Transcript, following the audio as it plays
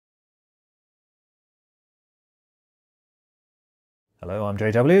Hello, I'm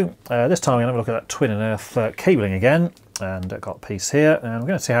JW. This time I'm going to look at that twin and earth cabling again, and I've got a piece here, and we're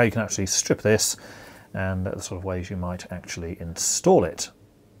going to see how you can actually strip this and the sort of ways you might actually install it.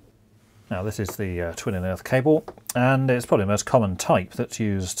 Now this is the twin and earth cable, and it's probably the most common type that's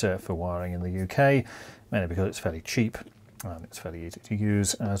used for wiring in the UK, mainly because it's fairly cheap and it's fairly easy to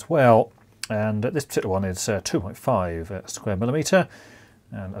use as well. And this particular one is 2.5 square millimetre.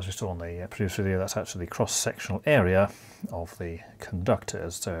 And as we saw on the previous video, that's actually the cross-sectional area of the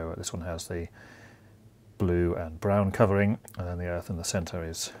conductors. So this one has the blue and brown covering, and then the earth in the centre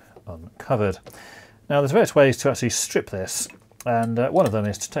is uncovered. Now there's various ways to actually strip this, and one of them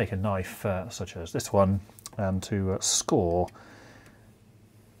is to take a knife such as this one and to score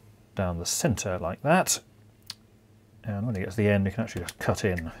down the centre like that. And when you get to the end, you can actually just cut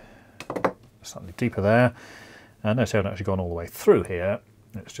in slightly deeper there. And notice I haven't actually gone all the way through here.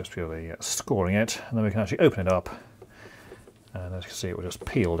 It's just purely scoring it, and then we can actually open it up, and as you can see it will just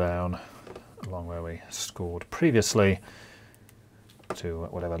peel down along where we scored previously to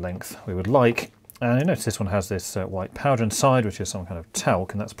whatever length we would like. And you notice this one has this white powder inside, which is some kind of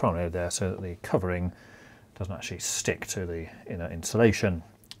talc, and that's primarily there so that the covering doesn't actually stick to the inner insulation.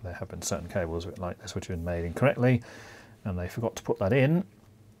 There have been certain cables like this which have been made incorrectly, and they forgot to put that in.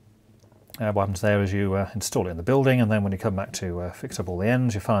 What happens there is you install it in the building, and then when you come back to fix up all the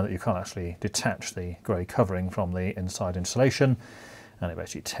ends, you find that you can't actually detach the grey covering from the inside insulation, and it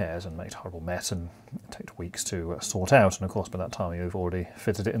basically tears and makes a horrible mess, and it takes weeks to sort out. And of course by that time you've already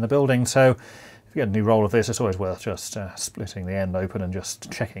fitted it in the building, so if you get a new roll of this, it's always worth just splitting the end open and just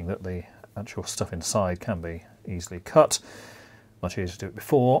checking that the actual stuff inside can be easily cut. Much easier to do it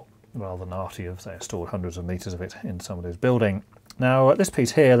before rather than after you've stored hundreds of metres of it in somebody's building. Now this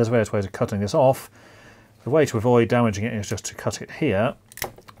piece here, there's various ways of cutting this off. The way to avoid damaging it is just to cut it here,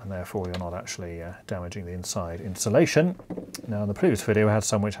 and therefore you're not actually damaging the inside insulation. Now in the previous video I had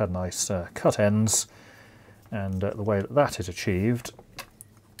some which had nice cut ends, and the way that that is achieved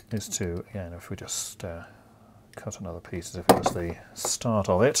is to, again, if we just cut another piece as if it was the start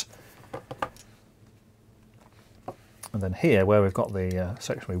of it. And then here, where we've got the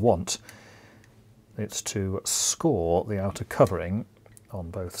section we want, it's to score the outer covering on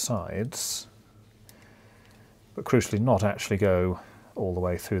both sides, but crucially not actually go all the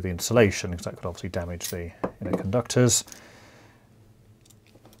way through the insulation, because that could obviously damage the inner conductors.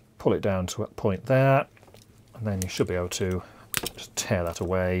 Pull it down to a point there, and then you should be able to just tear that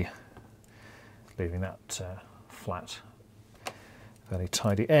away, leaving that flat, very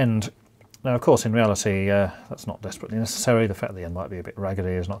tidy end. Now of course in reality that's not desperately necessary. The fact that the end might be a bit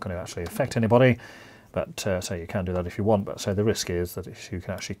raggedy is not going to actually affect anybody, but so you can do that if you want, but so the risk is that if you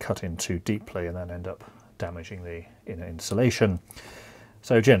can actually cut in too deeply and then end up damaging the inner insulation.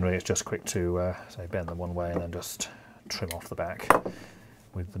 So generally it's just quick to say bend them one way and then just trim off the back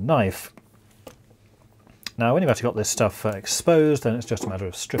with the knife. Now when you've actually got this stuff exposed, then it's just a matter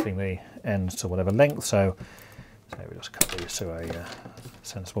of stripping the ends to whatever length. So we just cut these to a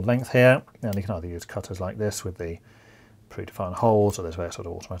sensible length here, and you can either use cutters like this with the predefined holes, or there's various sort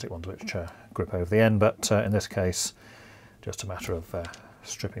of automatic ones which grip over the end, but in this case just a matter of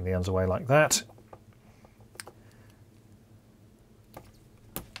stripping the ends away like that.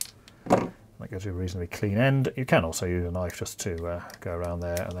 That gives you a reasonably clean end. You can also use a knife just to go around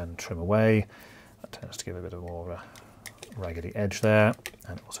there and then trim away. That tends to give a bit of more raggedy edge there,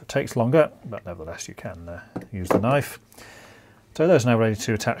 and it also takes longer, but nevertheless you can use the knife. So those are now ready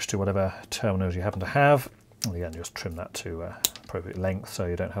to attach to whatever terminals you happen to have, and again just trim that to appropriate length so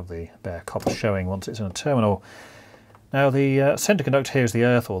you don't have the bare copper showing once it's in a terminal. Now the centre conductor here is the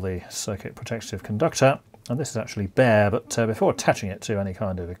earth, or the circuit protective conductor, and this is actually bare, but before attaching it to any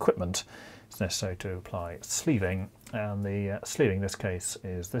kind of equipment it's necessary to apply sleeving, and the sleeving in this case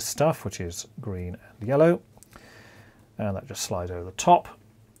is this stuff, which is green and yellow. And that just slides over the top,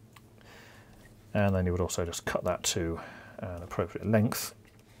 and then you would also just cut that to an appropriate length.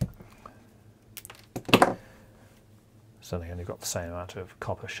 So again you've got the same amount of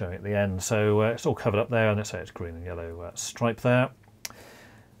copper showing at the end, so it's all covered up there, and let's say it's green and yellow stripe there.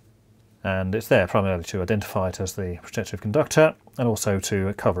 And it's there primarily to identify it as the protective conductor, and also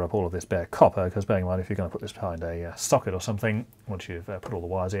to cover up all of this bare copper, because bearing in mind if you're going to put this behind a socket or something, once you've put all the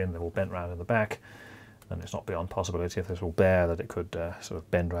wires in, they're all bent round in the back, and it's not beyond possibility if this all bare that it could sort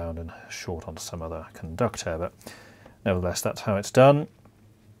of bend round and short onto some other conductor. But nevertheless that's how it's done.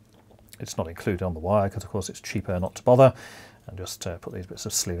 It's not included on the wire because of course it's cheaper not to bother and just put these bits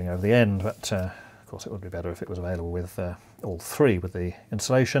of sleeving over the end, but of course it would be better if it was available with all three with the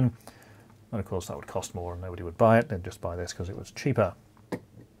insulation, and of course that would cost more and nobody would buy it. They'd just buy this because it was cheaper.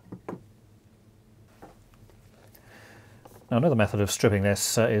 Now another method of stripping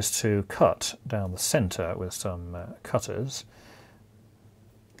this is to cut down the centre with some cutters,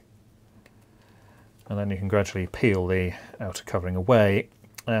 and then you can gradually peel the outer covering away,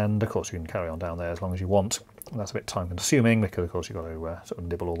 and of course you can carry on down there as long as you want. And that's a bit time consuming because of course you've got to sort of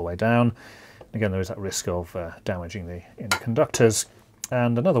nibble all the way down. Again, there is that risk of damaging the inner conductors.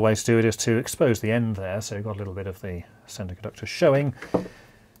 And another way to do it is to expose the end there, so you've got a little bit of the centre conductor showing.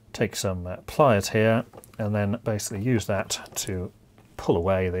 Take some pliers here and then basically use that to pull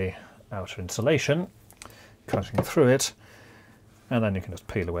away the outer insulation, cutting through it, and then you can just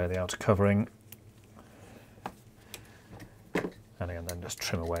peel away the outer covering, and again then just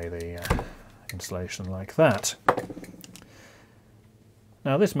trim away the insulation like that.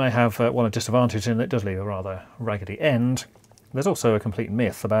 Now this may have one disadvantage in that it does leave a rather raggedy end. There's also a complete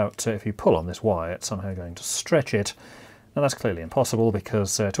myth about if you pull on this wire it's somehow going to stretch it. Now that's clearly impossible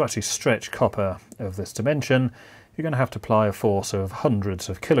because to actually stretch copper of this dimension you're going to have to apply a force of hundreds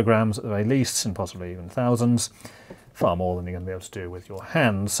of kilograms at the very least, and possibly even thousands, far more than you're going to be able to do with your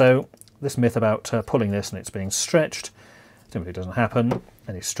hands. So this myth about pulling this and it's being stretched simply doesn't happen.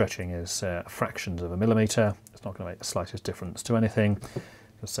 Any stretching is fractions of a millimetre. It's not going to make the slightest difference to anything.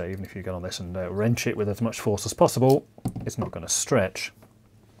 Just say even if you get on this and wrench it with as much force as possible, it's not going to stretch.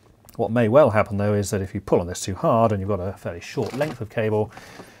 What may well happen though is that if you pull on this too hard and you've got a fairly short length of cable,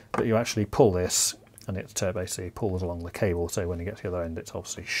 that you actually pull this and it basically pulls along the cable, so when you get to the other end it's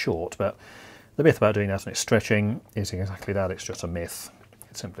obviously short. But the myth about doing that and it's stretching is exactly that. It's just a myth.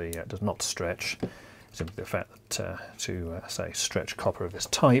 It simply does not stretch. Simply the fact that to say stretch copper of this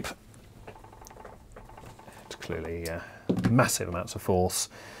type, it's clearly massive amounts of force,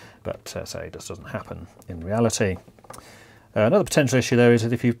 but say it just doesn't happen in reality. Another potential issue there is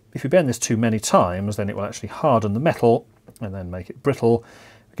that if you bend this too many times, then it will actually harden the metal and then make it brittle.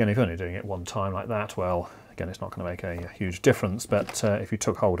 Again, if you're only doing it one time like that, well, again, it's not going to make a huge difference, but if you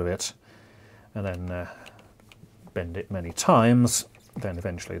took hold of it and then bend it many times, then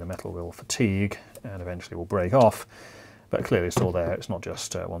eventually the metal will fatigue and eventually will break off. But clearly it's still there. It's not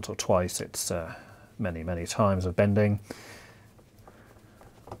just once or twice, it's many, many times of bending.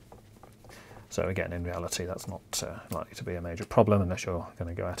 So again, in reality, that's not likely to be a major problem unless you're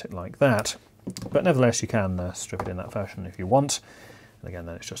going to go at it like that. But nevertheless, you can strip it in that fashion if you want. And again,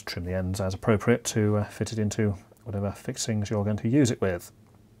 then it's just trim the ends as appropriate to fit it into whatever fixings you're going to use it with.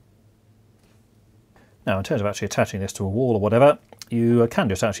 Now, in terms of actually attaching this to a wall or whatever, you can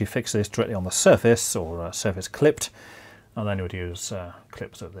just actually fix this directly on the surface or surface clipped, and then you would use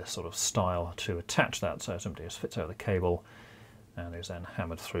clips of this sort of style to attach that, so it simply just fits over the cable and is then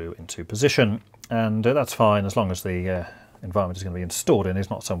hammered through into position. And that's fine as long as the environment is going to be installed in is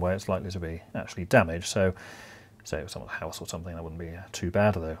not somewhere it's likely to be actually damaged. So say it was someone's house or something, that wouldn't be too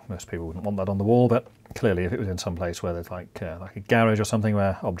bad, although most people wouldn't want that on the wall. But clearly if it was in some place where there's like a garage or something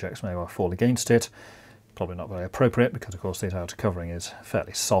where objects may well fall against it, probably not very appropriate because of course the outer covering is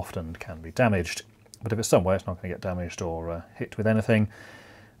fairly soft and can be damaged. But if it's somewhere it's not going to get damaged or hit with anything,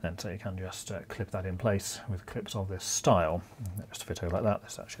 then so you can just clip that in place with clips of this style. Just fit over like that.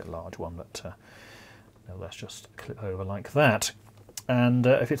 This is actually a large one, but let's just clip over like that. And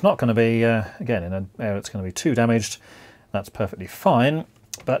if it's not going to be, again, in an area that's going to be too damaged, that's perfectly fine.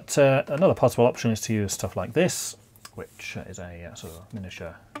 But another possible option is to use stuff like this, which is a sort of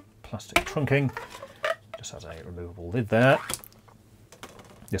miniature plastic trunking. Just has a removable lid there.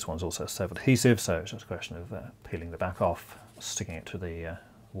 This one's also self-adhesive, so it's just a question of peeling the back off, sticking it to the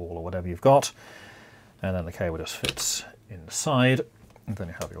wall or whatever you've got, and then the cable just fits inside, and then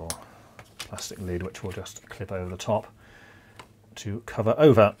you have your plastic lid which will just clip over the top to cover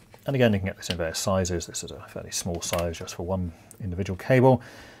over. And again, you can get this in various sizes. This is a fairly small size just for one individual cable,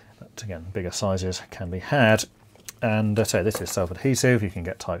 but again, bigger sizes can be had. And so this is self-adhesive. You can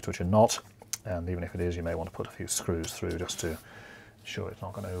get types which are not, and even if it is, you may want to put a few screws through just to ensure it's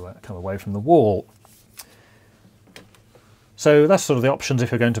not going to come away from the wall. So that's sort of the options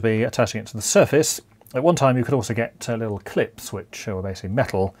if you're going to be attaching it to the surface. At one time you could also get little clips which were basically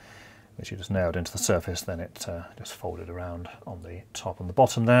metal, which you just nailed into the surface, then it just folded around on the top and the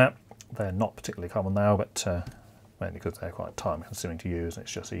bottom there. They're not particularly common now, but mainly because they're quite time consuming to use, and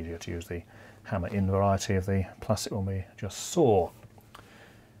it's just easier to use the hammer-in variety of the plastic one we just saw.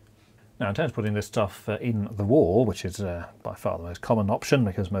 Now, in terms of putting this stuff in the wall, which is by far the most common option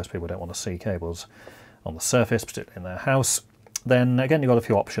because most people don't want to see cables on the surface, particularly in their house, then again you've got a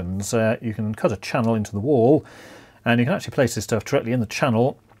few options. You can cut a channel into the wall, and you can actually place this stuff directly in the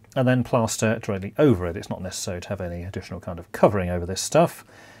channel and then plaster directly over it. It's not necessary to have any additional kind of covering over this stuff,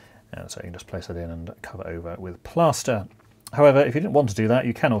 and so you can just place it in and cover over with plaster. However, if you didn't want to do that,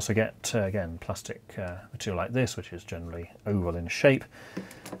 you can also get, again, plastic material like this, which is generally oval in shape,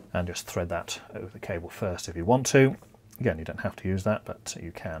 and just thread that over the cable first if you want to. Again, you don't have to use that, but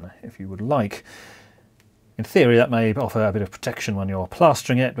you can if you would like. In theory, that may offer a bit of protection when you're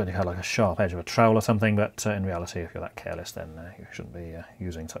plastering it, but you have like a sharp edge of a trowel or something, but in reality, if you're that careless, then you shouldn't be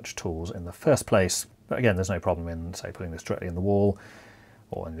using such tools in the first place. But again, there's no problem in, say, putting this directly in the wall,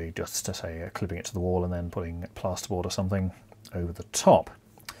 or indeed just, say, clipping it to the wall and then putting plasterboard or something over the top.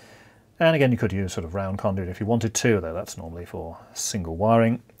 And again, you could use sort of round conduit if you wanted to, though that's normally for single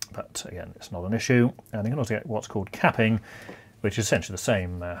wiring, but again, it's not an issue. And you can also get what's called capping, which is essentially the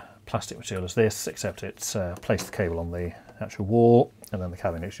same plastic material as this, except it's placed the cable on the actual wall, and then the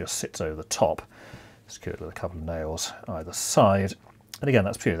capping just sits over the top, secured with a couple of nails either side. And again,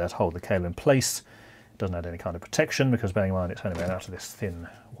 that's purely there to hold the cable in place. It doesn't add any kind of protection, because bearing in mind it's only made out of this thin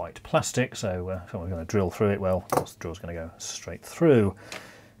white plastic, so if someone's going to drill through it, well, of course the drill's going to go straight through.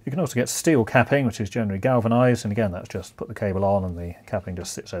 You can also get steel capping, which is generally galvanised, and again, that's just put the cable on and the capping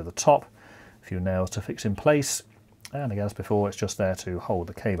just sits over the top. A few nails to fix in place. And again, as before, it's just there to hold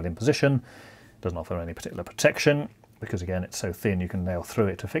the cable in position. It doesn't offer any particular protection, because again, it's so thin you can nail through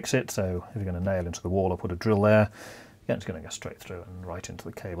it to fix it. So if you're going to nail into the wall or put a drill there, again, it's going to go straight through and right into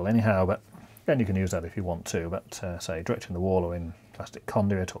the cable anyhow. But again, you can use that if you want to, but say direct in the wall or in plastic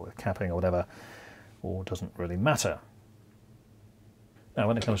conduit or with capping or whatever, or doesn't really matter. Now,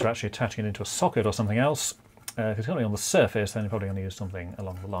 when it comes to actually attaching it into a socket or something else, if it's going to be on the surface, then you're probably going to use something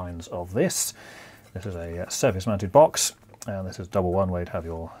along the lines of this. This is a surface-mounted box, and this is double one where you'd have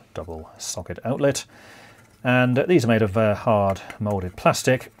your double socket outlet. And these are made of hard moulded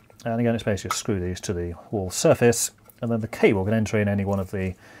plastic, and again, it's basically just screw these to the wall surface, and then the cable can enter in any one of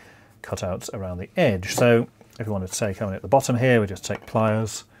the cutouts around the edge. So if you wanted to say coming at the bottom here, we just take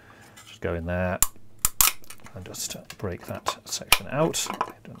pliers, just go in there, and just break that section out.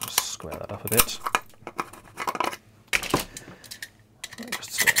 Just square that up a bit.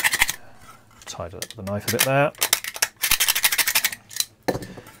 Just tidy it up with the knife a bit there.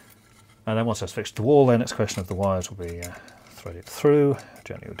 And then once that's fixed to the wall, then it's a question of the wires will be threaded through.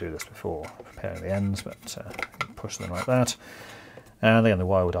 Generally you'll do this before preparing the ends, but push them like that. And then the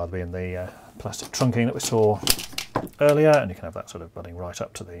wire would either be in the plastic trunking that we saw earlier, and you can have that sort of budding right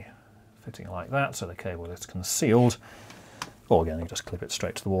up to the fitting like that, so the cable is concealed. Or again, you just clip it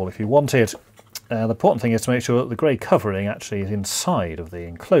straight to the wall if you want it. The important thing is to make sure that the grey covering actually is inside of the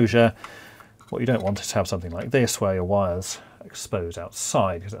enclosure. What you don't want is to have something like this where your wires exposed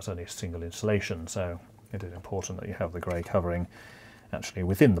outside, because that's only a single insulation, so it is important that you have the grey covering actually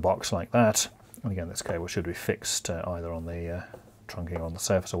within the box like that. And again, this cable should be fixed either on the trunking or on the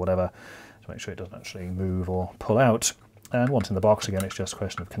surface or whatever, to make sure it doesn't actually move or pull out. And once in the box, again, it's just a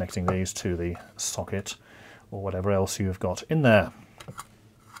question of connecting these to the socket or whatever else you've got in there.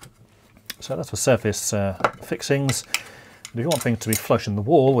 So that's for surface fixings. But if you want things to be flush in the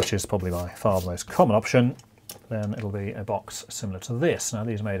wall, which is probably by far the most common option, then it'll be a box similar to this. Now,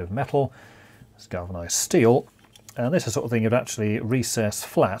 these are made of metal, it's galvanised steel, and this is the sort of thing you'd actually recess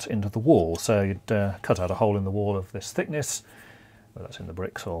flat into the wall. So you'd cut out a hole in the wall of this thickness, whether that's in the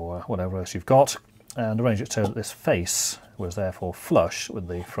bricks or whatever else you've got, and arrange it so that this face was therefore flush with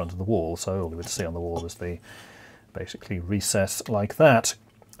the front of the wall. So all you would see on the wall was the basically recess like that.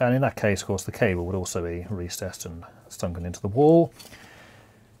 And in that case, of course, the cable would also be recessed and sunken into the wall.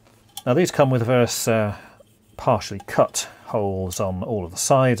 Now, these come with various partially cut holes on all of the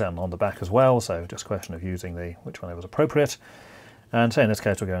sides and on the back as well, so just a question of using which one was appropriate. And say in this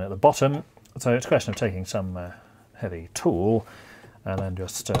case we're going at the bottom, so it's a question of taking some heavy tool and then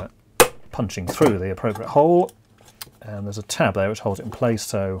just punching through the appropriate hole. And there's a tab there which holds it in place,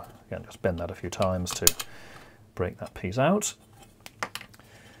 so again, just bend that a few times to break that piece out.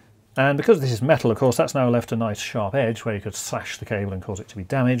 And because this is metal, of course, that's now left a nice sharp edge where you could slash the cable and cause it to be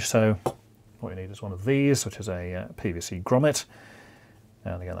damaged. So what you need is one of these, which is a PVC grommet.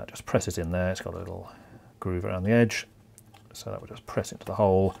 And again, that just presses in there. It's got a little groove around the edge, so that will just press into the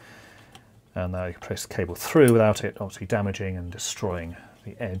hole. And now you can press the cable through without it obviously damaging and destroying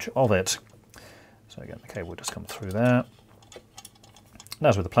the edge of it. So again, the cable will just come through there. And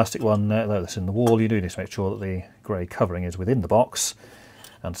as with the plastic one, though it's in the wall, you do need to make sure that the grey covering is within the box,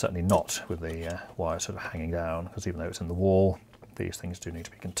 and certainly not with the wire sort of hanging down, because even though it's in the wall, these things do need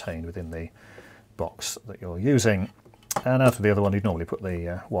to be contained within the box that you're using. And as with the other one, you'd normally put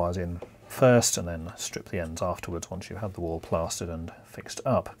the wires in first and then strip the ends afterwards once you had the wall plastered and fixed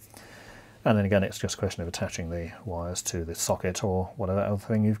up. And then again, it's just a question of attaching the wires to the socket or whatever other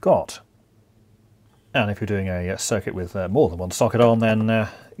thing you've got. And if you're doing a circuit with more than one socket on, then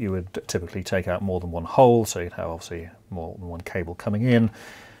you would typically take out more than one hole, so you'd have obviously more than one cable coming in.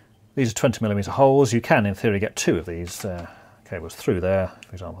 These are 20mm holes. You can, in theory, get two of these cables through there.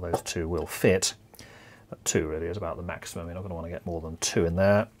 For example, those two will fit. But two really is about the maximum. You're not going to want to get more than two in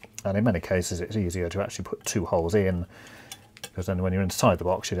there. And in many cases, it's easier to actually put two holes in, because then when you're inside the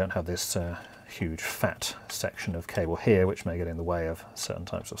box, you don't have this huge fat section of cable here, which may get in the way of certain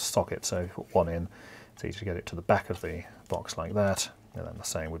types of sockets. So if you put one in, it's easy to get it to the back of the box like that, and then the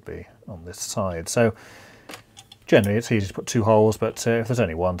same would be on this side. So generally it's easy to put two holes, but if there's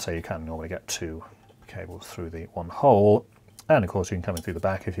only one, so you can normally get two cables through the one hole. And of course you can come in through the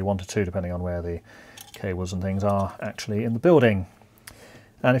back if you wanted to, depending on where the cables and things are actually in the building.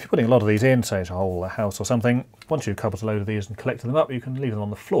 And if you're putting a lot of these in, say to a whole house or something, once you've coupled a load of these and collected them up, you can leave them on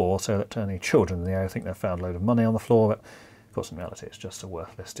the floor so that any children in the area think they've found a load of money on the floor, but of course in reality it's just a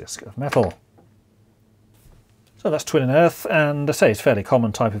worthless disc of metal. So that's Twin and Earth, and I say it's a fairly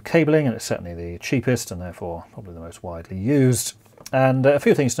common type of cabling, and it's certainly the cheapest and therefore probably the most widely used. And a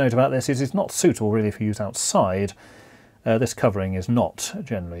few things to note about this is it's not suitable really for use outside. This covering is not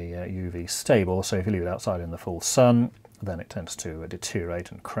generally UV stable, so if you leave it outside in the full sun, then it tends to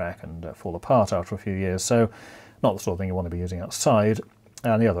deteriorate and crack and fall apart after a few years. So not the sort of thing you want to be using outside.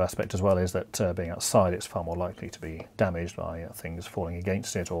 And the other aspect as well is that being outside, it's far more likely to be damaged by things falling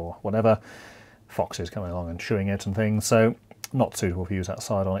against it or whatever. Foxes coming along and chewing it and things, so not suitable for use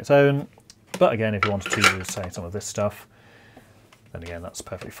outside on its own. But again, if you wanted to use, say, some of this stuff, then again that's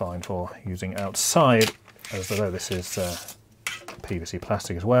perfectly fine for using outside. As though this is PVC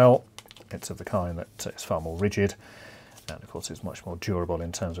plastic as well, it's of the kind that is far more rigid, and of course it's much more durable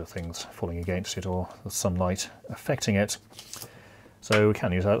in terms of things falling against it or the sunlight affecting it. So we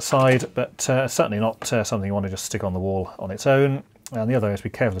can use outside, but certainly not something you want to just stick on the wall on its own. And the other area to be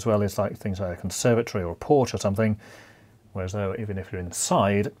careful as well is like things like a conservatory or a porch or something, whereas though even if you're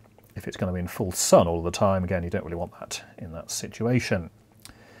inside, if it's going to be in full sun all the time, again you don't really want that in that situation.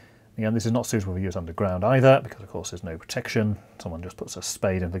 Again, this is not suitable for use underground either, because of course there's no protection. Someone just puts a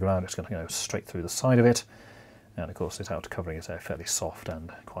spade into the ground, it's going to go straight through the side of it. And of course this outer covering is fairly soft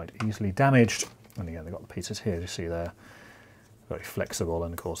and quite easily damaged. And again, they've got the pieces here, you see they're very flexible,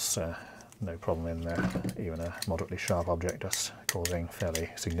 and of course no problem in even a moderately sharp object just causing fairly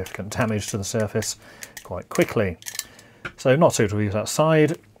significant damage to the surface quite quickly. So not suitable to use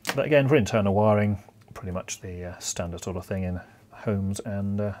outside, but again for internal wiring, pretty much the standard sort of thing in homes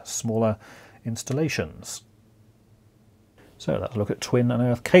and smaller installations. So let's look at Twin and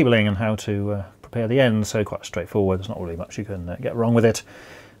Earth cabling and how to prepare the ends. So quite straightforward, there's not really much you can get wrong with it.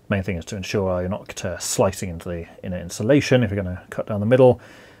 Main thing is to ensure you're not slicing into the inner insulation if you're going to cut down the middle.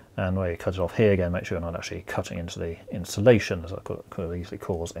 And where you cut it off here, again, make sure you're not actually cutting into the insulation, as that could easily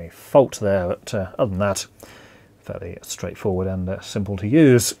cause a fault there. But other than that, fairly straightforward and simple to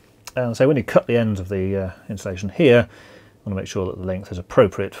use. And so when you cut the ends of the insulation here, you want to make sure that the length is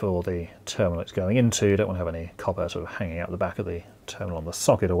appropriate for the terminal it's going into. You don't want to have any copper sort of hanging out the back of the terminal on the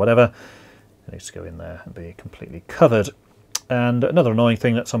socket or whatever. It needs to go in there and be completely covered. And another annoying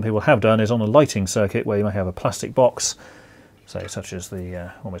thing that some people have done is on a lighting circuit where you may have a plastic box, say such as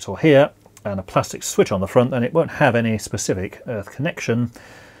the one we saw here, and a plastic switch on the front, then it won't have any specific earth connection.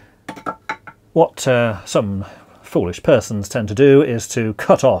 What some foolish persons tend to do is to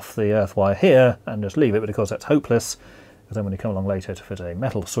cut off the earth wire here and just leave it, because that's hopeless, because then when you come along later to fit a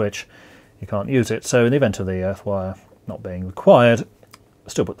metal switch you can't use it. So in the event of the earth wire not being required,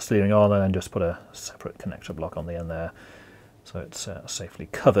 still put the sleeving on and then just put a separate connector block on the end there, so it's safely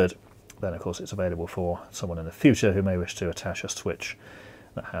covered. Then of course it's available for someone in the future who may wish to attach a switch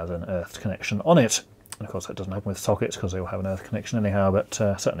that has an earthed connection on it. And of course that doesn't happen with sockets because they will have an earth connection anyhow, but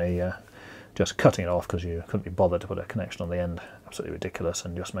certainly just cutting it off because you couldn't be bothered to put a connection on the end, absolutely ridiculous,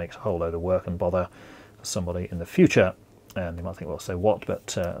 and just makes a whole load of work and bother for somebody in the future. And you might think, well, so what,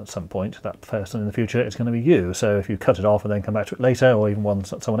 but at some point that person in the future is going to be you, so if you cut it off and then come back to it later, or even once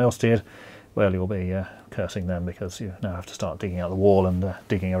that someone else did, well, you'll be cursing them, because you now have to start digging out the wall and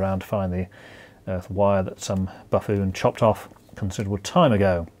digging around to find the earth wire that some buffoon chopped off considerable time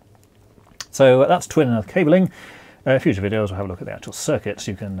ago. So that's Twin and Earth cabling. Future videos will have a look at the actual circuits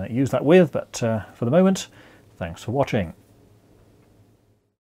you can use that with, but for the moment, thanks for watching.